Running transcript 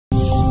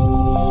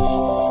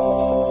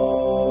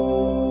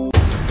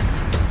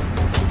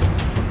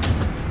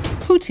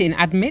Putin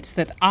admits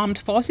that armed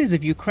forces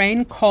of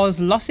Ukraine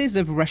cause losses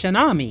of Russian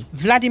army.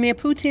 Vladimir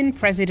Putin,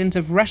 president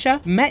of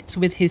Russia, met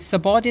with his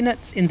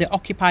subordinates in the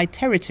occupied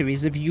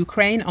territories of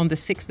Ukraine on the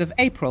 6th of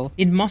April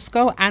in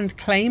Moscow and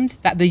claimed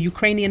that the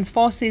Ukrainian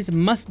forces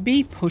must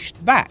be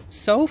pushed back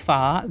so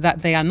far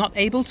that they are not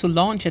able to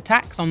launch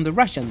attacks on the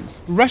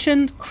Russians.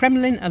 Russian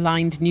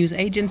Kremlin-aligned news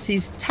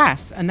agencies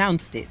TASS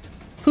announced it.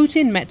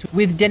 Putin met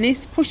with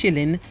Denis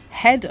Pushilin,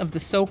 head of the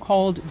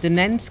so-called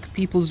Donetsk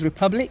People's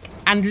Republic,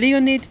 and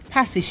Leonid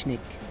Pasishnik,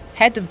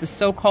 head of the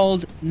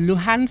so-called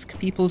Luhansk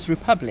People's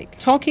Republic.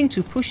 Talking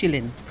to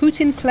Pushilin,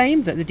 Putin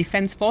claimed that the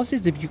defense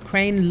forces of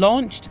Ukraine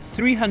launched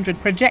 300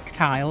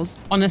 projectiles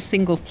on a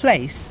single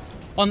place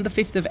on the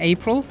 5th of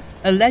April,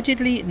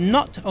 allegedly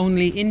not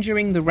only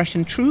injuring the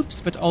Russian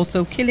troops but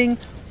also killing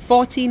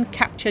 14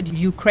 captured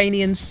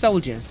Ukrainian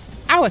soldiers.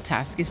 Our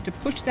task is to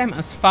push them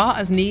as far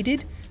as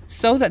needed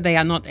so that they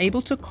are not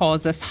able to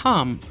cause us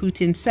harm,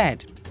 Putin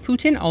said.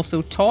 Putin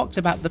also talked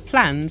about the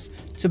plans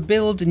to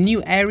build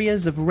new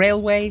areas of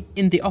railway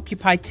in the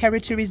occupied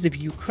territories of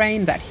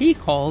Ukraine that he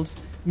calls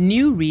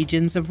new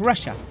regions of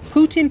Russia.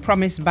 Putin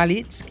promised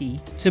Balitsky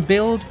to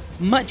build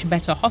much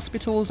better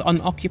hospitals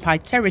on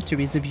occupied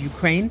territories of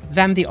Ukraine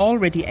than the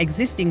already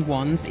existing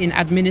ones in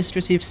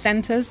administrative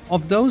centers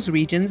of those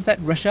regions that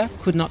Russia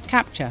could not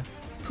capture.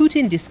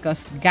 Putin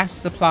discussed gas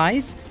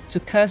supplies to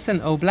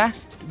Kherson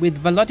Oblast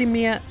with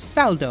Volodymyr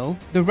Saldo,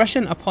 the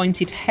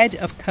Russian-appointed head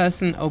of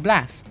Kherson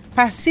Oblast.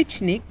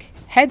 Pasichnik,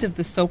 head of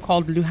the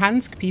so-called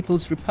Luhansk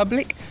People's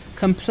Republic,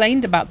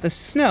 complained about the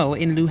snow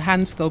in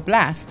Luhansk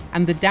Oblast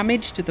and the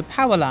damage to the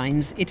power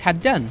lines it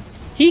had done.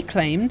 He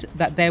claimed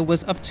that there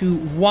was up to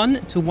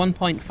 1 to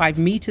 1.5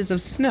 meters of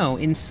snow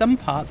in some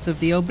parts of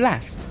the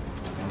oblast.